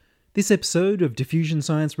This episode of Diffusion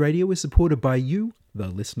Science Radio is supported by you, the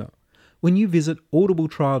listener, when you visit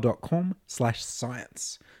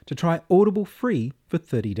audibletrial.com/science to try Audible free for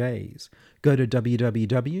 30 days. Go to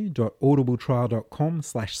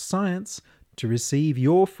www.audibletrial.com/science to receive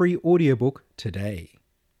your free audiobook today.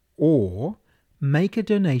 Or make a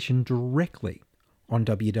donation directly on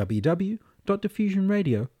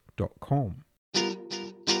www.diffusionradio.com.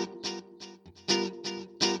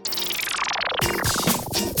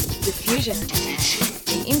 Diffusion,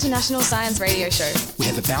 the international science radio show. We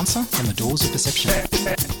have a bouncer on the doors of perception.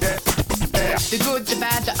 The good, the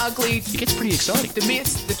bad, the ugly. It gets pretty exciting. The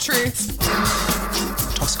myths, the truths.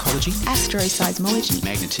 Toxicology. Astroseismology.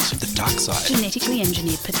 Magnetism. The dark side. Genetically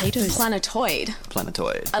engineered potatoes. Planetoid.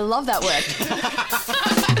 Planetoid. I love that word.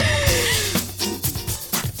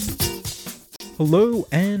 Hello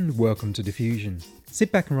and welcome to Diffusion.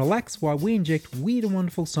 Sit back and relax while we inject weird and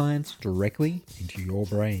wonderful science directly into your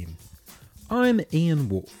brain. I'm Ian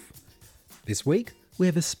Wolfe. This week, we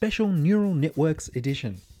have a special Neural Networks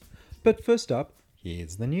edition. But first up,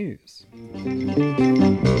 here's the news.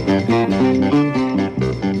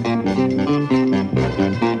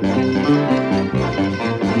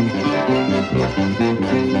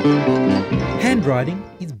 Handwriting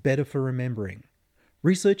is better for remembering.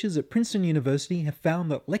 Researchers at Princeton University have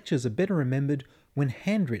found that lectures are better remembered when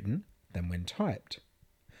handwritten than when typed.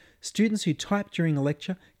 Students who type during a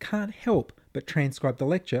lecture can't help but transcribe the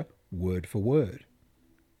lecture word for word.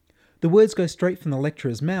 The words go straight from the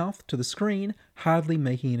lecturer's mouth to the screen, hardly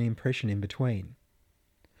making an impression in between.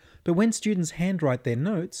 But when students handwrite their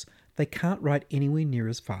notes, they can't write anywhere near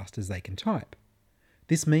as fast as they can type.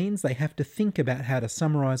 This means they have to think about how to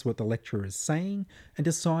summarise what the lecturer is saying and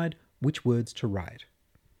decide which words to write.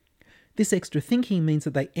 This extra thinking means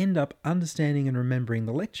that they end up understanding and remembering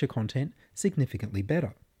the lecture content significantly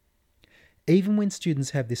better. Even when students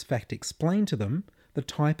have this fact explained to them, the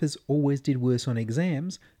typers always did worse on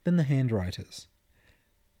exams than the handwriters.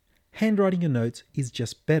 Handwriting your notes is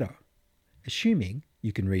just better, assuming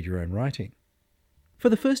you can read your own writing. For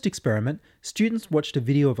the first experiment, students watched a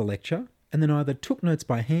video of a lecture and then either took notes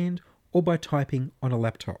by hand or by typing on a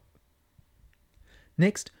laptop.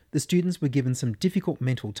 Next, the students were given some difficult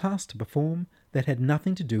mental tasks to perform that had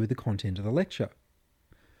nothing to do with the content of the lecture.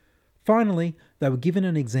 Finally, they were given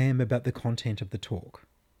an exam about the content of the talk.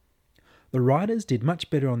 The writers did much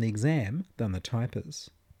better on the exam than the typers.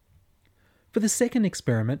 For the second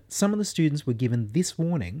experiment, some of the students were given this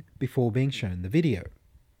warning before being shown the video.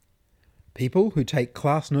 People who take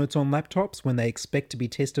class notes on laptops when they expect to be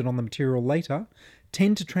tested on the material later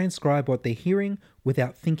tend to transcribe what they're hearing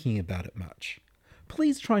without thinking about it much.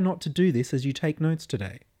 Please try not to do this as you take notes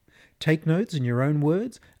today. Take notes in your own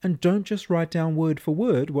words and don't just write down word for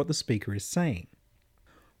word what the speaker is saying.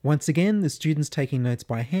 Once again, the students taking notes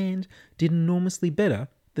by hand did enormously better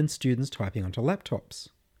than students typing onto laptops.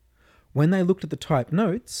 When they looked at the typed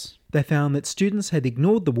notes, they found that students had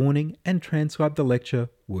ignored the warning and transcribed the lecture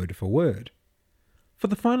word for word. For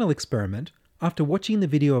the final experiment, after watching the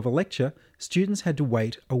video of a lecture, students had to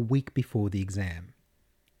wait a week before the exam.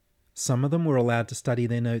 Some of them were allowed to study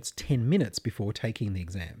their notes 10 minutes before taking the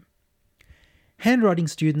exam. Handwriting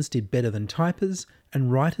students did better than typers,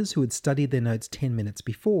 and writers who had studied their notes 10 minutes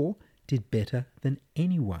before did better than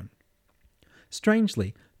anyone.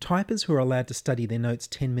 Strangely, typers who are allowed to study their notes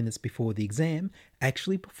 10 minutes before the exam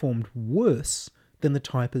actually performed worse than the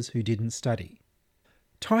typers who didn't study.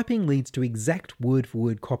 Typing leads to exact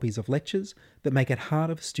word-for-word copies of lectures that make it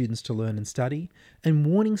harder for students to learn and study, and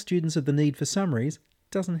warning students of the need for summaries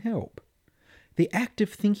doesn't help. The act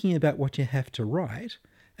of thinking about what you have to write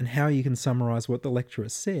and how you can summarise what the lecturer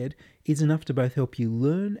said is enough to both help you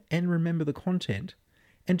learn and remember the content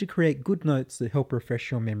and to create good notes that help refresh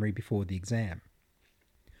your memory before the exam.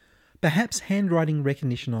 Perhaps handwriting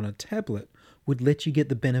recognition on a tablet would let you get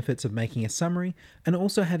the benefits of making a summary and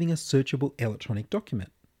also having a searchable electronic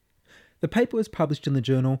document. The paper was published in the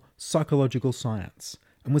journal Psychological Science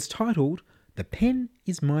and was titled "The Pen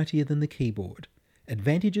is Mightier Than the Keyboard: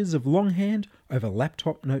 Advantages of Longhand over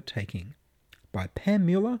Laptop Note-Taking" by Pam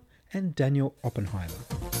Mueller and Daniel Oppenheimer.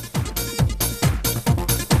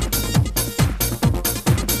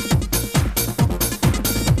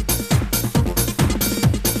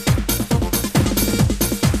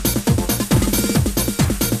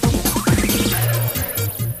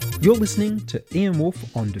 You're listening to Ian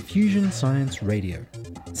Wolfe on Diffusion Science Radio.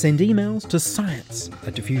 Send emails to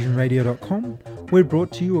science@diffusionradio.com. We're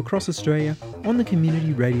brought to you across Australia on the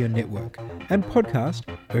Community Radio Network and podcast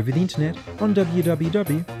over the internet on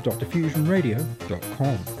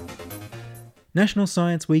www.diffusionradio.com. National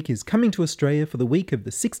Science Week is coming to Australia for the week of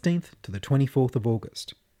the 16th to the 24th of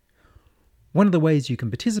August. One of the ways you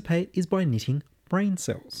can participate is by knitting brain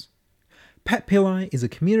cells. Pat Pillai is a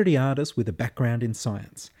community artist with a background in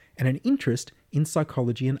science and an interest in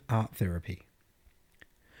psychology and art therapy.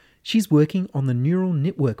 She's working on the Neural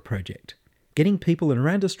Knitwork project, getting people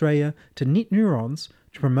around Australia to knit neurons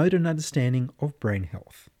to promote an understanding of brain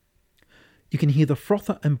health. You can hear the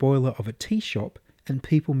frother and boiler of a tea shop and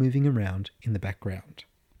people moving around in the background.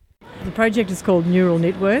 The project is called Neural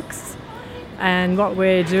Knitworks, and what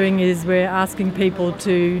we're doing is we're asking people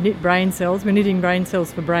to knit brain cells. We're knitting brain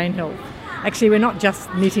cells for brain health. Actually, we're not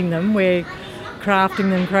just knitting them, we're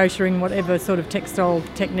crafting them, crocheting, whatever sort of textile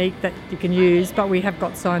technique that you can use, but we have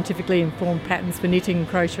got scientifically informed patterns for knitting,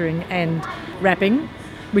 crocheting and wrapping,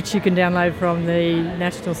 which you can download from the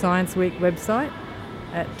National Science Week website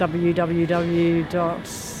at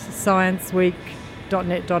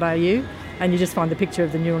www.scienceweek.net.au, and you just find the picture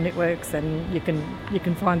of the neural networks, and you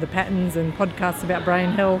can find the patterns and podcasts about brain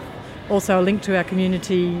health. Also a link to our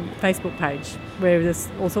community Facebook page where there's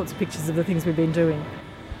all sorts of pictures of the things we've been doing.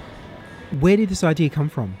 Where did this idea come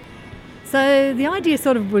from? So the idea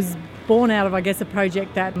sort of was born out of, I guess, a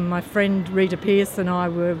project that my friend Rita Pierce and I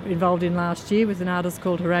were involved in last year with an artist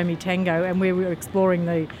called Hiromi Tango, and we were exploring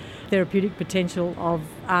the therapeutic potential of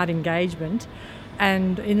art engagement.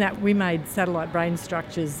 And in that we made satellite brain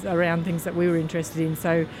structures around things that we were interested in.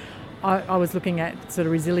 So I was looking at sort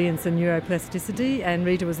of resilience and neuroplasticity, and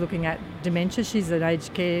Rita was looking at dementia. She's an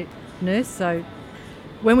aged care nurse. So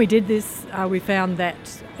when we did this, we found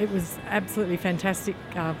that it was absolutely fantastic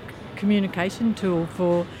communication tool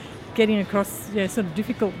for getting across sort of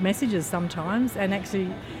difficult messages sometimes, and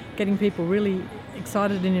actually getting people really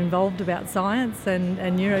excited and involved about science and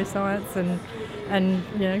neuroscience and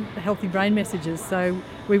healthy brain messages. So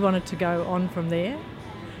we wanted to go on from there,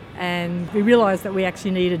 and we realised that we actually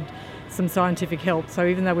needed some scientific help. So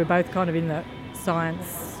even though we're both kind of in the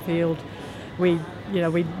science field, we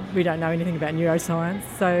don't know anything about neuroscience.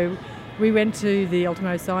 So we went to the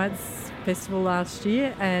Ultimo Science Festival last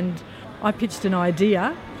year, and I pitched an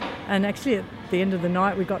idea, and actually at the end of the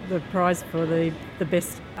night we got the prize for the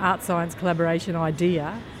best art science collaboration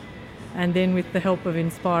idea. And then with the help of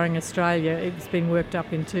Inspiring Australia, it's been worked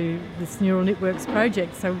up into this Neural Knitworks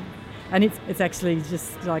project. So, and it's actually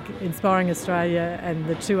just like Inspiring Australia and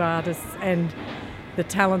the two artists and the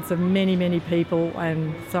talents of many, many people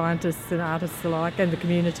and scientists and artists alike and the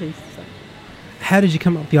community. So. How did you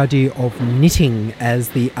come up with the idea of knitting as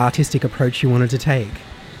the artistic approach you wanted to take?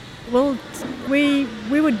 Well, we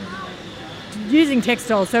were using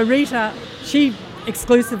textiles. So Rita, she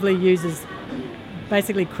exclusively uses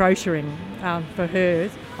basically crocheting for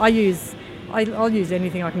hers. I'll use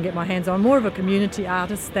anything I can get my hands on. I'm more of a community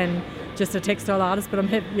artist than just a textile artist, but I'm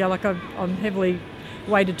heavily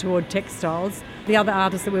weighted toward textiles. The other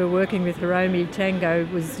artist that we were working with, Hiromi Tango,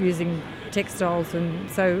 was using textiles, and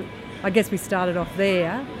so I guess we started off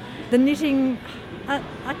there. The knitting, I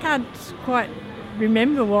can't quite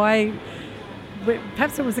remember why.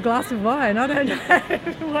 Perhaps it was a glass of wine, I don't know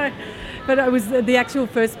why. But it was the actual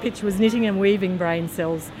first pitch was knitting and weaving brain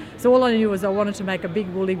cells. So all I knew was I wanted to make a big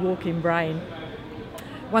woolly walk-in brain.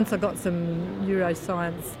 Once I got some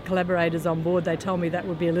neuroscience collaborators on board, they told me that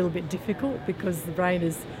would be a little bit difficult because the brain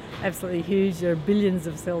is absolutely huge. There are billions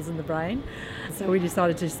of cells in the brain. So we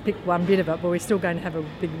decided to just pick one bit of it, but we're still going to have a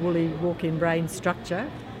big woolly walk-in brain structure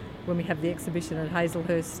when we have the exhibition at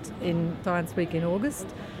Hazelhurst in Science Week in August.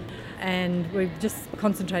 And we're just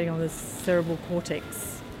concentrating on the cerebral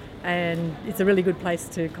cortex. And it's a really good place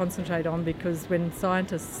to concentrate on because when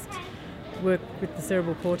scientists work with the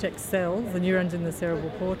cerebral cortex cells, the neurons in the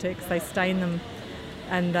cerebral cortex, they stain them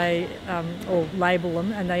and they or label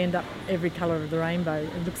them, and they end up every colour of the rainbow.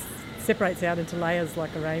 It separates out into layers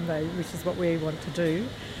like a rainbow, which is what we want to do.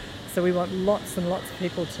 So we want lots and lots of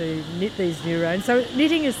people to knit these neurons. So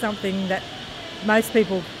knitting is something that most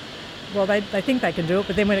people, well, they think they can do it,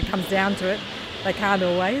 but then when it comes down to it, they can't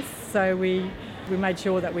always. So we made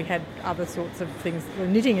sure that we had other sorts of things. Well,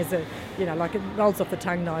 knitting is it rolls off the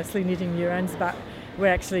tongue nicely, knitting neurons, but we're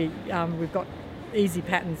actually, we've got easy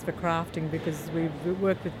patterns for crafting because we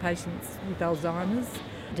work with patients with Alzheimer's,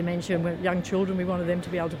 dementia, and with young children. We wanted them to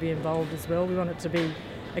be able to be involved as well. We want it to be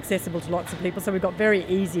accessible to lots of people. So we've got very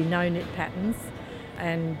easy no-knit patterns.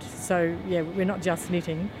 And so, yeah, we're not just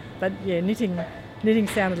knitting, but yeah, knitting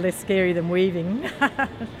sounded less scary than weaving.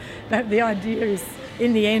 But the idea is,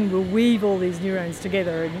 in the end, we'll weave all these neurons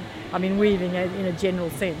together, and I mean weaving in a general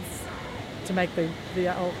sense to make the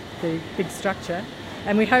big structure.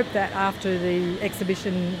 And we hope that after the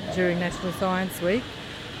exhibition during National Science Week,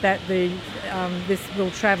 that this will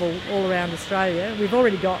travel all around Australia. We've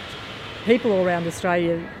already got people all around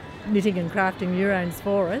Australia knitting and crafting neurons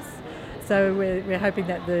for us, So we're hoping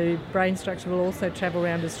that the brain structure will also travel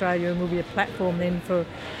around Australia and will be a platform then for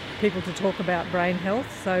people to talk about brain health.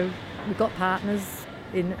 So we've got partners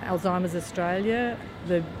in Alzheimer's Australia,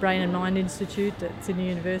 the Brain and Mind Institute at Sydney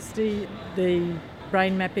University, the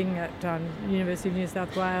brain mapping at University of New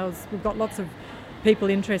South Wales. We've got lots of people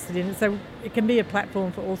interested in it, so it can be a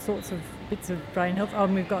platform for all sorts of bits of brain health.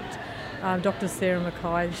 And we've got Dr. Sarah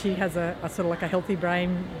Mackay. She has a sort of like a healthy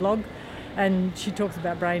brain blog, and she talks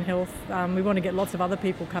about brain health. We want to get lots of other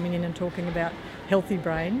people coming in and talking about healthy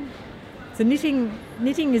brain. So knitting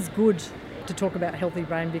is good to talk about healthy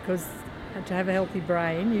brain, because to have a healthy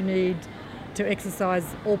brain you need to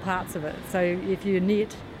exercise all parts of it. So if you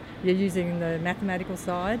knit, you're using the mathematical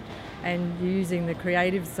side and you're using the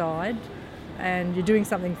creative side, and you're doing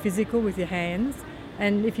something physical with your hands.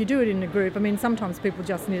 And if you do it in a group, I mean, sometimes people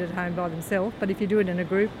just knit at home by themselves, but if you do it in a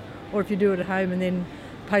group, or if you do it at home and then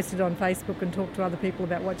post it on Facebook and talk to other people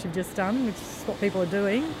about what you've just done, which is what people are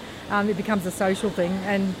doing, it becomes a social thing.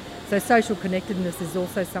 And so social connectedness is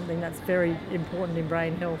also something that's very important in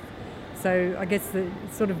brain health. So I guess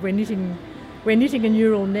we're knitting a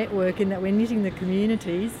neural network in that we're knitting the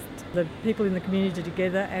communities, the people in the community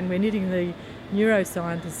together, and we're knitting the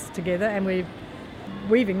neuroscientists together, and we're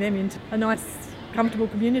weaving them into a nice, comfortable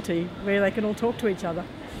community where they can all talk to each other.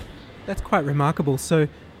 That's quite remarkable. So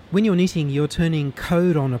when you're knitting, you're turning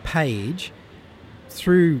code on a page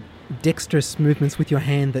through dexterous movements with your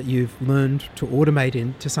hand that you've learned to automate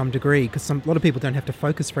in to some degree, because a lot of people don't have to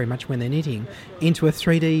focus very much when they're knitting, into a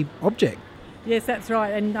 3D object. Yes, that's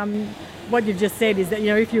right. And what you've just said is that,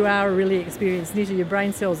 if you are a really experienced knitter, your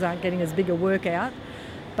brain cells aren't getting as big a workout.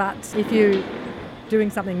 But if you're doing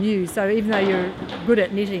something new, so even though you're good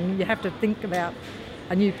at knitting, you have to think about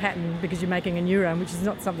a new pattern because you're making a neuron, which is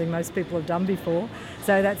not something most people have done before.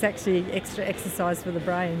 So that's actually extra exercise for the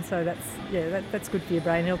brain. So that's good for your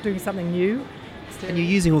brain health, doing something new. And you're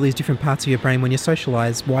using all these different parts of your brain when you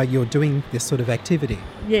socialise while you're doing this sort of activity.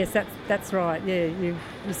 Yes, that's right. Yeah, you're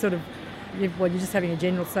just having a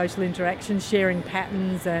general social interaction, sharing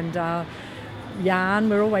patterns and yarn.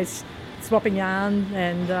 We're always swapping yarn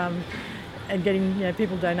and getting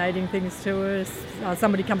people donating things to us.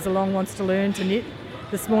 Somebody comes along, wants to learn to knit.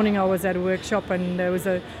 This morning I was at a workshop and there was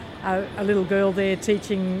a little girl there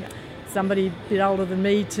teaching somebody a bit older than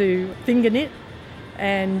me to finger knit,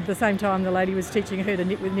 and at the same time the lady was teaching her to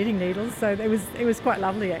knit with knitting needles. So it was quite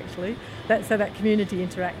lovely actually. That community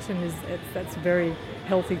interaction that's a very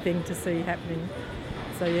healthy thing to see happening.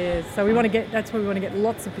 So so that's where we want to get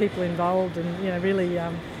lots of people involved, and really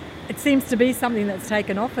it seems to be something that's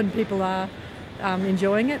taken off and people are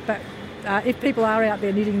enjoying it. But if people are out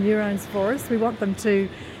there knitting neurons for us, we want them to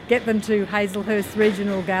get them to Hazelhurst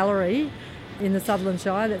Regional Gallery in the Sutherland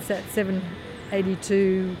Shire. That's at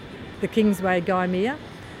 782 the Kingsway, Gymea,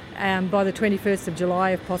 by the 21st of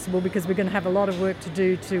July if possible, because we're going to have a lot of work to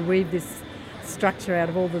do to weave this structure out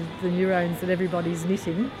of all the neurons that everybody's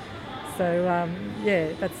knitting. So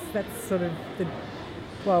that's sort of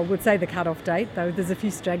we'd say the cut-off date, though there's a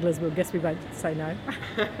few stragglers, we'll guess we won't say no.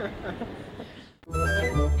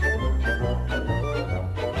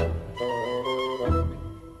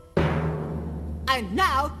 And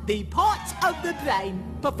now, the parts of the brain,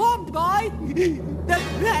 performed by the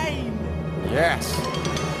brain. Yes.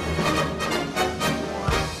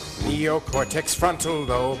 Neocortex, frontal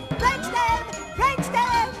lobe.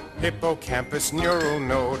 Brainstem. Hippocampus, neural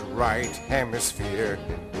node, right hemisphere.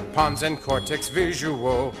 Pons and cortex,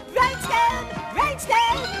 visual. Brainstem.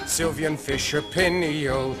 Sylvian Fisher,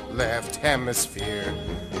 pineal, left hemisphere.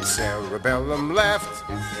 Cerebellum left,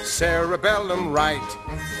 cerebellum right.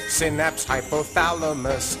 Synapse,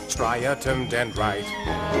 hypothalamus, striatum dendrite.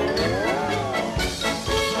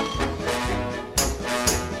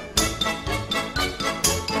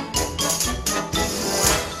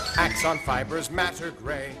 Axon fibers, matter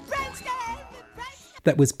gray.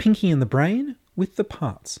 That was Pinky and the Brain with the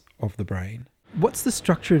parts of the brain. What's the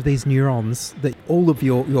structure of these neurons that all of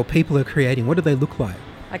your people are creating? What do they look like?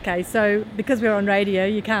 Okay, so because we're on radio,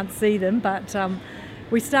 you can't see them, but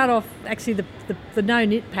we start off, actually the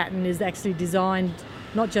no-knit pattern is actually designed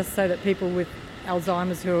not just so that people with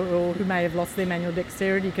Alzheimer's who may have lost their manual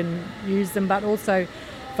dexterity can use them, but also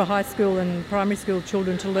for high school and primary school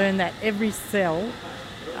children to learn that every cell,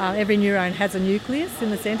 every neuron has a nucleus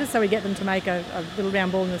in the centre, so we get them to make a little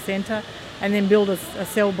round ball in the centre and then build a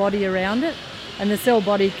cell body around it. And the cell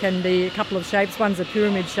body can be a couple of shapes. One's a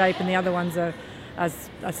pyramid shape and the other one's a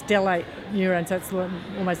stellate neuron, so it's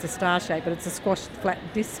almost a star shape, but it's a squashed flat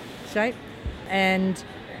disc shape. And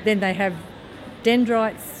then they have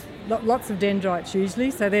dendrites, lots of dendrites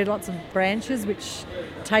usually, so there are lots of branches which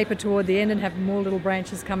taper toward the end and have more little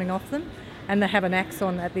branches coming off them, and they have an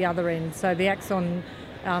axon at the other end. So the axon,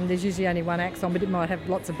 there's usually only one axon, but it might have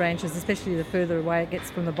lots of branches, especially the further away it gets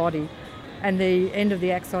from the body. And the end of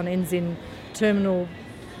the axon ends in terminal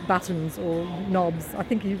buttons or knobs. I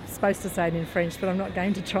think you're supposed to say it in French, but I'm not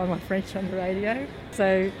going to try my French on the radio.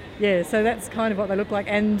 So so that's kind of what they look like.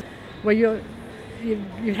 And well,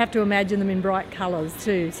 you have to imagine them in bright colours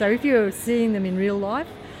too. So if you're seeing them in real life,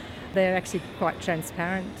 they're actually quite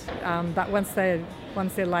transparent. But once they're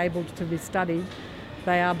labelled to be studied,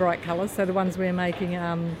 they are bright colours. So the ones we're making,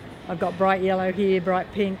 I've got bright yellow here,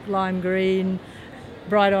 bright pink, lime green,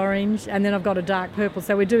 bright orange, and then I've got a dark purple.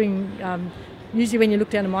 So we're doing, usually when you look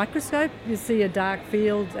down a microscope, you see a dark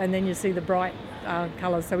field and then you see the bright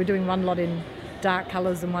colours. So we're doing one lot in dark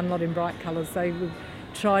colours and one lot in bright colours. So we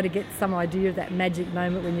try to get some idea of that magic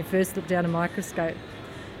moment when you first look down a microscope.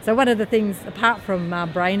 So one of the things, apart from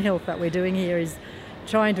brain health, that we're doing here is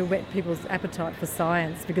trying to whet people's appetite for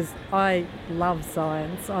science, because I love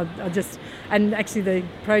science. And actually the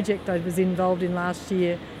project I was involved in last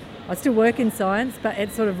year, I still work in science, but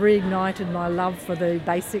it sort of reignited my love for the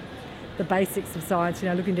basics of science,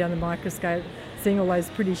 looking down the microscope, seeing all those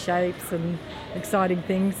pretty shapes and exciting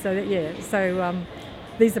things. So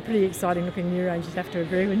these are pretty exciting looking neurons, you'd have to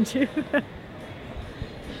agree, wouldn't you?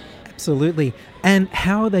 Absolutely. And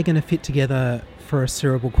how are they going to fit together for a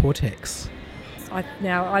cerebral cortex?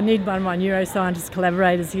 I need one of my neuroscientist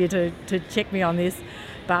collaborators here to check me on this,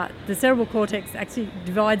 but the cerebral cortex actually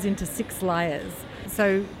divides into 6 layers.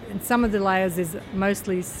 So in some of the layers is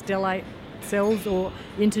mostly stellate cells or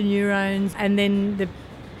interneurons, and then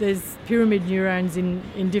there's pyramid neurons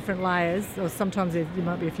in different layers, or sometimes there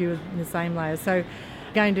might be a few in the same layer. So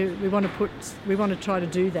we want to try to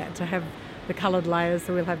do that, to have the coloured layers.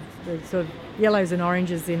 So we'll have the sort of yellows and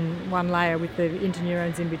oranges in one layer with the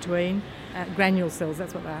interneurons in between, granule cells,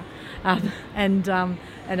 that's what they are, and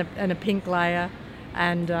a pink layer,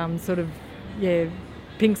 and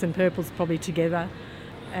pinks and purples probably together,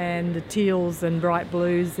 and the teals and bright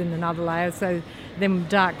blues in another layer. So then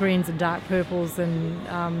dark greens and dark purples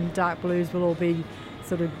and dark blues will all be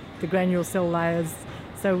sort of the granule cell layers.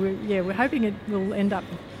 So we're hoping it will end up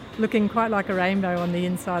looking quite like a rainbow on the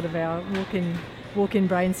inside of our walk-in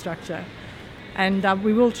brain structure. And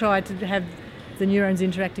we will try to have the neurons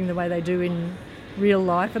interacting the way they do in real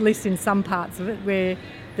life, at least in some parts of it, where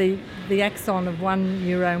the axon of one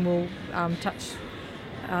neuron will touch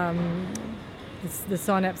the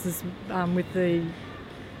synapses with the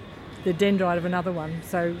dendrite of another one.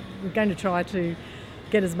 So we're going to try to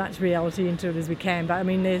get as much reality into it as we can. But I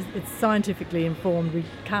mean, it's scientifically informed. We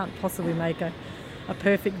can't possibly make a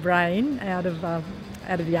perfect brain out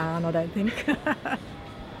of yarn, I don't think.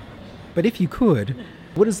 But if you could,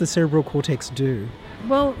 what does the cerebral cortex do?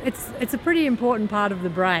 Well, it's a pretty important part of the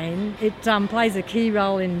brain. It plays a key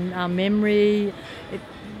role in memory,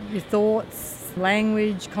 your thoughts,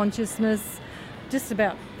 language, consciousness. Just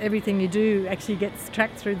about everything you do actually gets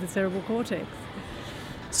tracked through the cerebral cortex.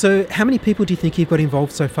 So how many people do you think you've got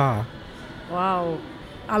involved so far? Wow,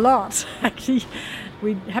 a lot, actually.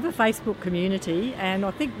 We have a Facebook community, and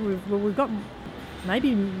I think we've got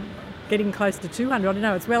maybe getting close to 200. I don't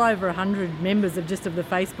know, it's well over 100 members of the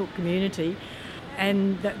Facebook community.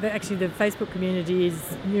 And actually the Facebook community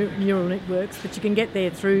is Neural Networks, but you can get there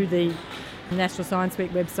through the National Science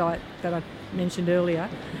Week website that I mentioned earlier.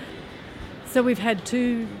 So we've had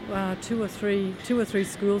two or three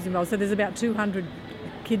schools involved. So there's about 200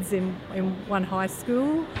 kids in one high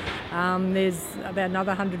school. There's about another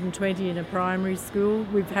 120 in a primary school.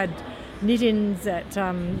 We've had knit-ins at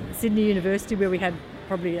Sydney University, where we had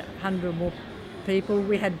probably 100 or more people.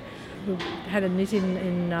 We had a knit-in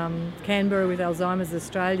in Canberra with Alzheimer's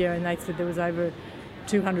Australia, and they said there was over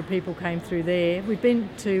 200 people came through there. We've been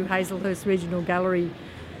to Hazelhurst Regional Gallery,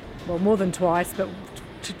 well, more than twice, but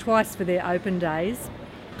twice for their open days,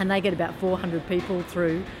 and they get about 400 people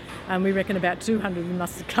through. And we reckon about 200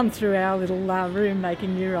 must have come through our little room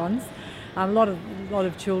making neurons. A lot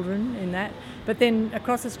of children in that. But then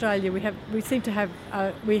across Australia, we have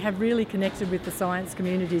really connected with the science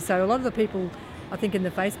community. So a lot of the people, I think, in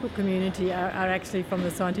the Facebook community are actually from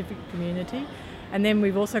the scientific community. And then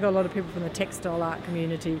we've also got a lot of people from the textile art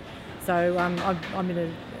community. So I'm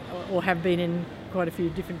in or have been in quite a few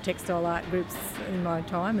different textile art groups in my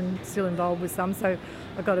time, and still involved with some. So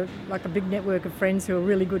I've got a big network of friends who are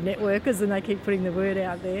really good networkers, and they keep putting the word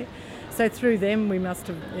out there. So through them, we must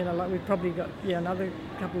have, we've probably got another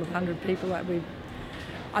couple of hundred people that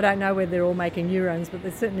I don't know whether they're all making neurons, but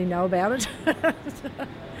they certainly know about it.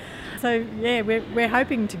 So yeah, we're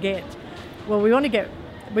hoping to we want to get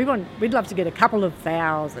we'd love to get a couple of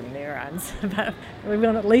thousand neurons, but we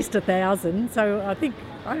want at least 1,000. So I think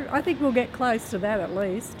we'll get close to that at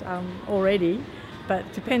least already. But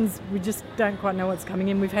it depends. We just don't quite know what's coming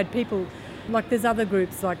in. We've had people, like there's other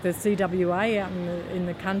groups like the CWA out in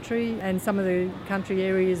the country, and some of the country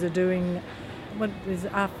areas are doing what is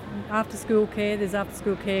after school care. There's after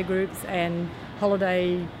school care groups and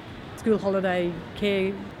school holiday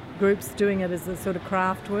care groups doing it as a sort of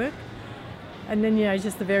craft work. And then,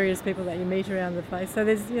 just the various people that you meet around the place. So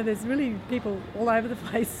there's really people all over the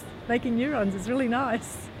place making neurons. It's really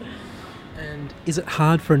nice. And is it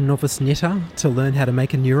hard for a novice knitter to learn how to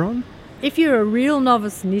make a neuron? If you're a real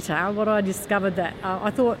novice knitter, what I discovered that I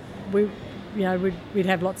thought we'd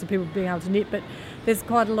have lots of people being able to knit, but there's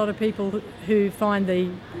quite a lot of people who find the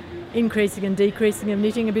increasing and decreasing of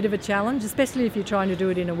knitting a bit of a challenge, especially if you're trying to do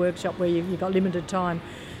it in a workshop where you've got limited time.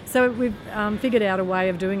 So we've figured out a way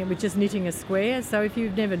of doing it with just knitting a square. So if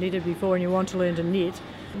you've never knitted before and you want to learn to knit,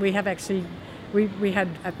 we have actually, we had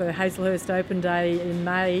at the Hazelhurst Open Day in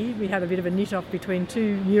May, we had a bit of a knit-off between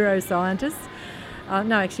two neuroscientists.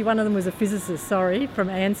 No, actually one of them was a physicist, from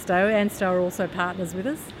ANSTO. ANSTO are also partners with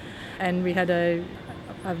us. And we had a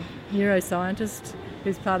neuroscientist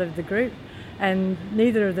who's part of the group, and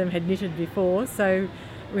neither of them had knitted before. So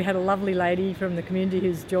we had a lovely lady from the community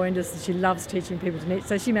who's joined us, and she loves teaching people to knit.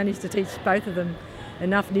 So she managed to teach both of them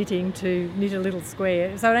enough knitting to knit a little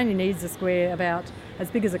square. So it only needs a square about as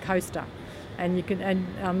big as a coaster. And you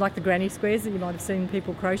can, like the granny squares that you might have seen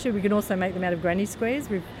people crochet, we can also make them out of granny squares.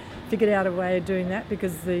 We've figured out a way of doing that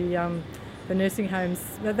because the nursing homes,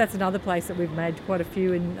 that's another place that we've made quite a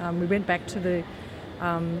few. And we went back to the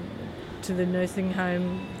nursing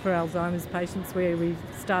home for Alzheimer's patients where we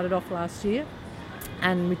started off last year.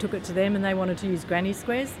 And we took it to them and they wanted to use granny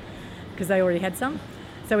squares because they already had some.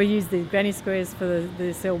 So we used the granny squares for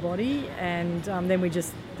the cell body, and then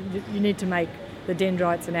you need to make the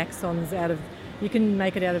dendrites and axons you can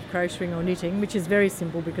make it out of crocheting or knitting, which is very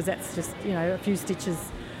simple because that's just, a few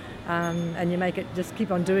stitches and you make it, just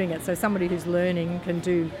keep on doing it. So somebody who's learning can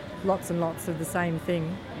do lots and lots of the same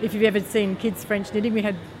thing. If you've ever seen kids French knitting, we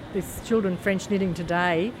had this children French knitting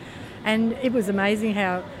today, and it was amazing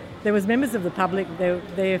how there was members of the public, they were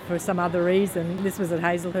there for some other reason. This was at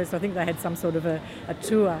Hazelhurst, I think they had some sort of a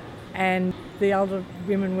tour, and the older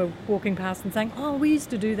women were walking past and saying, we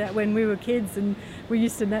used to do that when we were kids, and we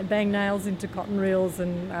used to bang nails into cotton reels,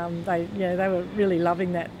 and they were really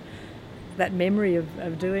loving that memory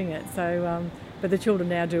of doing it. So, but the children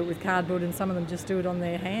now do it with cardboard, and some of them just do it on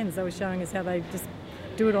their hands. They were showing us how they just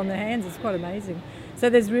do it on their hands. It's quite amazing. So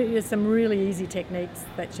there's some really easy techniques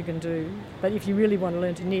that you can do. But if you really want to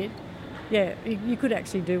learn to knit, you could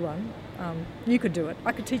actually do one. You could do it.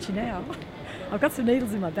 I could teach you now. I've got some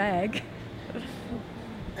needles in my bag.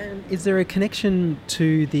 And is there a connection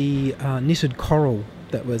to the knitted coral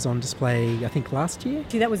that was on display, I think, last year?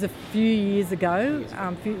 See, that was a few years ago.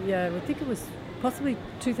 I think it was possibly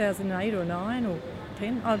 2008 or 9 or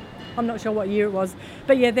 10. I'm not sure what year it was.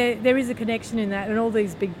 But there is a connection in that and all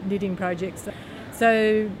these big knitting projects.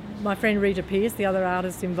 So my friend Rita Pierce, the other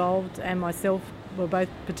artist involved, and myself were both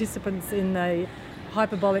participants in the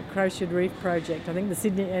Hyperbolic Crocheted Reef project. I think the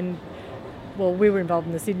Sydney, we were involved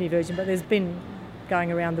in the Sydney version, but there's been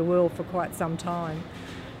going around the world for quite some time.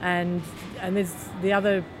 And there's the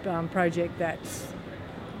other project that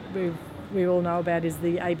we all know about is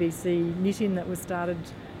the ABC knitting that was started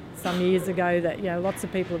some years ago. That lots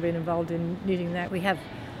of people have been involved in knitting that. We have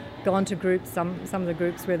gone to groups, some of the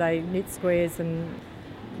groups where they knit squares, and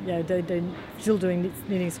they're still doing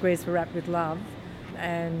knitting squares for Wrap with Love,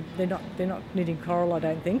 and they're not knitting coral, I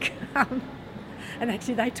don't think. And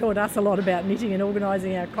actually they taught us a lot about knitting and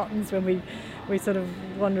organising our cottons when we sort of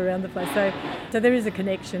wander around the place. So there is a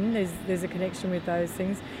connection. There's a connection with those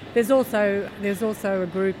things. There's also a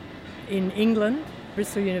group in England,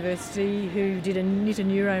 Bristol University, who did a Knit a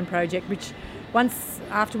Neuron project, which once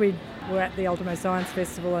after we were at the Ultimo Science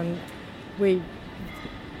Festival and we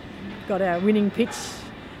got our winning pitch,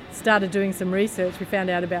 started doing some research, we found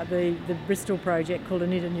out about the Bristol project called a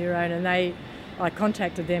Knit a Neuron, and I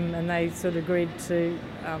contacted them and they sort of agreed to,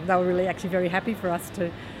 they were really actually very happy for us to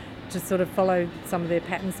sort of follow some of their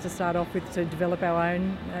patterns to start off with, to develop our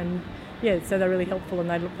own. And so they're really helpful, and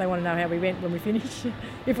they want to know how we went when we finish.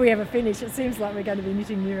 If we ever finish, it seems like we're going to be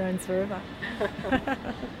knitting neurons forever.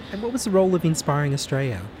 And what was the role of Inspiring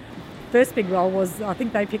Australia? First big role was, I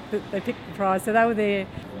think they picked the prize, so they were there.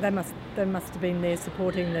 They must have been there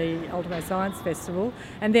supporting the Ultimo Science Festival,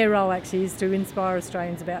 and their role actually is to inspire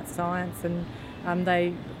Australians about science, and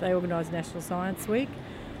they organise National Science Week,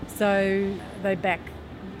 so they back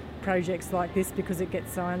projects like this because it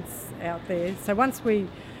gets science out there. So once we,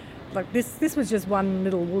 like this was just one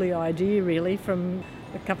little woolly idea really from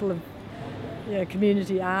a couple of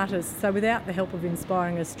community artists. So without the help of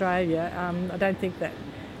Inspiring Australia, I don't think that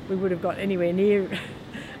we would have got anywhere near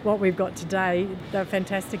what we've got today. They're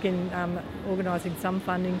fantastic in organising some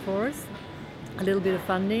funding for us, a little bit of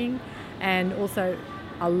funding, and also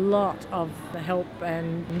a lot of help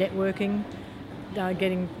and networking,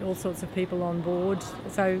 getting all sorts of people on board.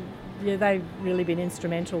 So yeah, they've really been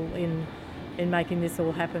instrumental in making this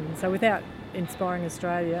all happen. So without Inspiring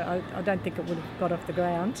Australia, I don't think it would have got off the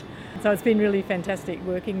ground. So it's been really fantastic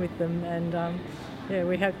working with them, and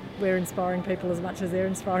we're inspiring people as much as they're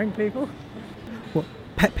inspiring people. Well,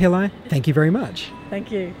 Pat Pillai, thank you very much.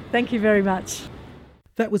 Thank you. Thank you very much.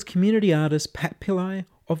 That was community artist Pat Pillai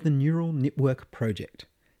of the Neural Knitwork Project,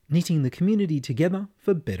 knitting the community together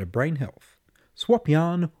for better brain health. Swap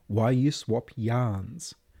yarn while you swap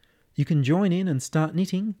yarns. You can join in and start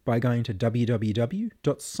knitting by going to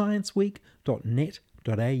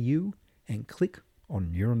www.scienceweek.net.au and click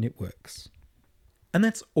on Neural Knitworks. And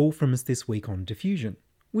that's all from us this week on Diffusion.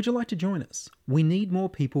 Would you like to join us? We need more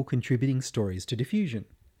people contributing stories to Diffusion.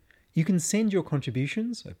 You can send your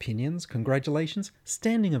contributions, opinions, congratulations,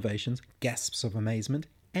 standing ovations, gasps of amazement,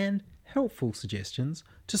 and helpful suggestions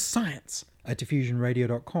to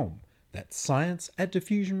science@diffusionradio.com. That's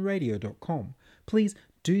science@diffusionradio.com. Please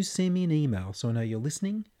do send me an email so I know you're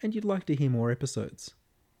listening and you'd like to hear more episodes.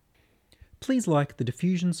 Please like the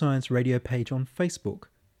Diffusion Science Radio page on Facebook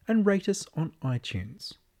and rate us on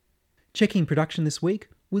iTunes. Checking production this week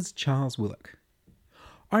was Charles Willock.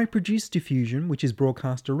 I produce Diffusion, which is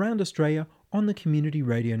broadcast around Australia on the Community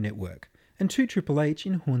Radio Network and 2HHH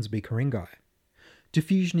in Hornsby, Ku-ring-gai.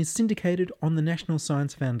 Diffusion is syndicated on the National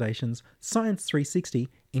Science Foundation's Science 360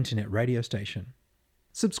 internet radio station.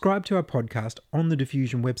 Subscribe to our podcast on the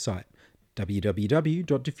Diffusion website,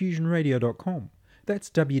 www.diffusionradio.com. That's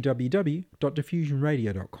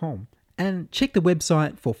www.diffusionradio.com. And check the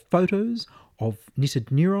website for photos of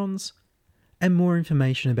knitted neurons and more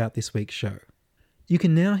information about this week's show. You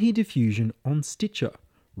can now hear Diffusion on Stitcher,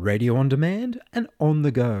 radio on demand and on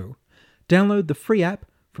the go. Download the free app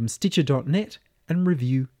from stitcher.net and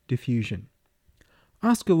review Diffusion.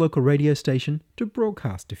 Ask your local radio station to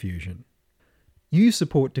broadcast Diffusion. You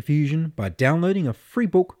support Diffusion by downloading a free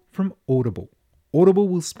book from Audible. Audible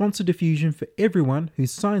will sponsor Diffusion for everyone who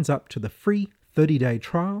signs up to the free 30-day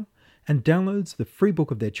trial and downloads the free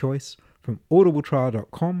book of their choice from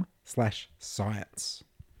audibletrial.com/science.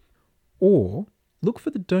 Or look for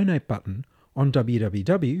the donate button on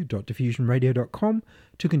www.diffusionradio.com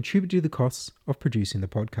to contribute to the costs of producing the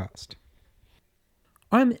podcast.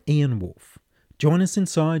 I'm Ian Wolfe. Join us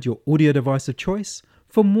inside your audio device of choice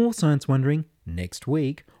for more science wondering next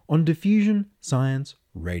week on Diffusion Science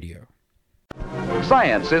Radio.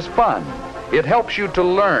 Science is fun. It helps you to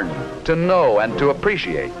learn, to know, and to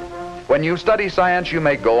appreciate. When you study science, you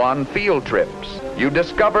may go on field trips. You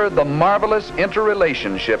discover the marvelous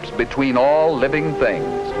interrelationships between all living things.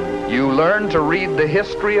 You learn to read the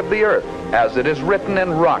history of the Earth as it is written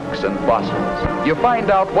in rocks and fossils. You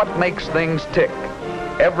find out what makes things tick,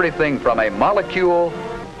 everything from a molecule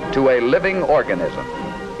to a living organism.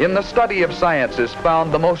 In the study of science is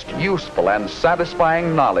found the most useful and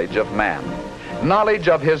satisfying knowledge of man. Knowledge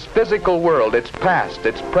of his physical world, its past,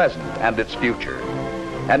 its present, and its future.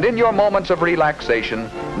 And in your moments of relaxation,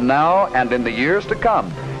 now and in the years to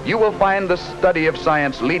come, you will find the study of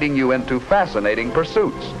science leading you into fascinating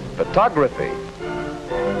pursuits. Photography,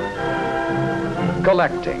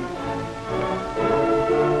 collecting.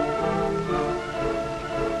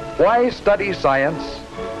 Why study science?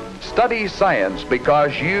 Study science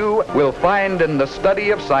because you will find in the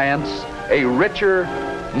study of science a richer,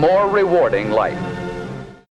 more rewarding life.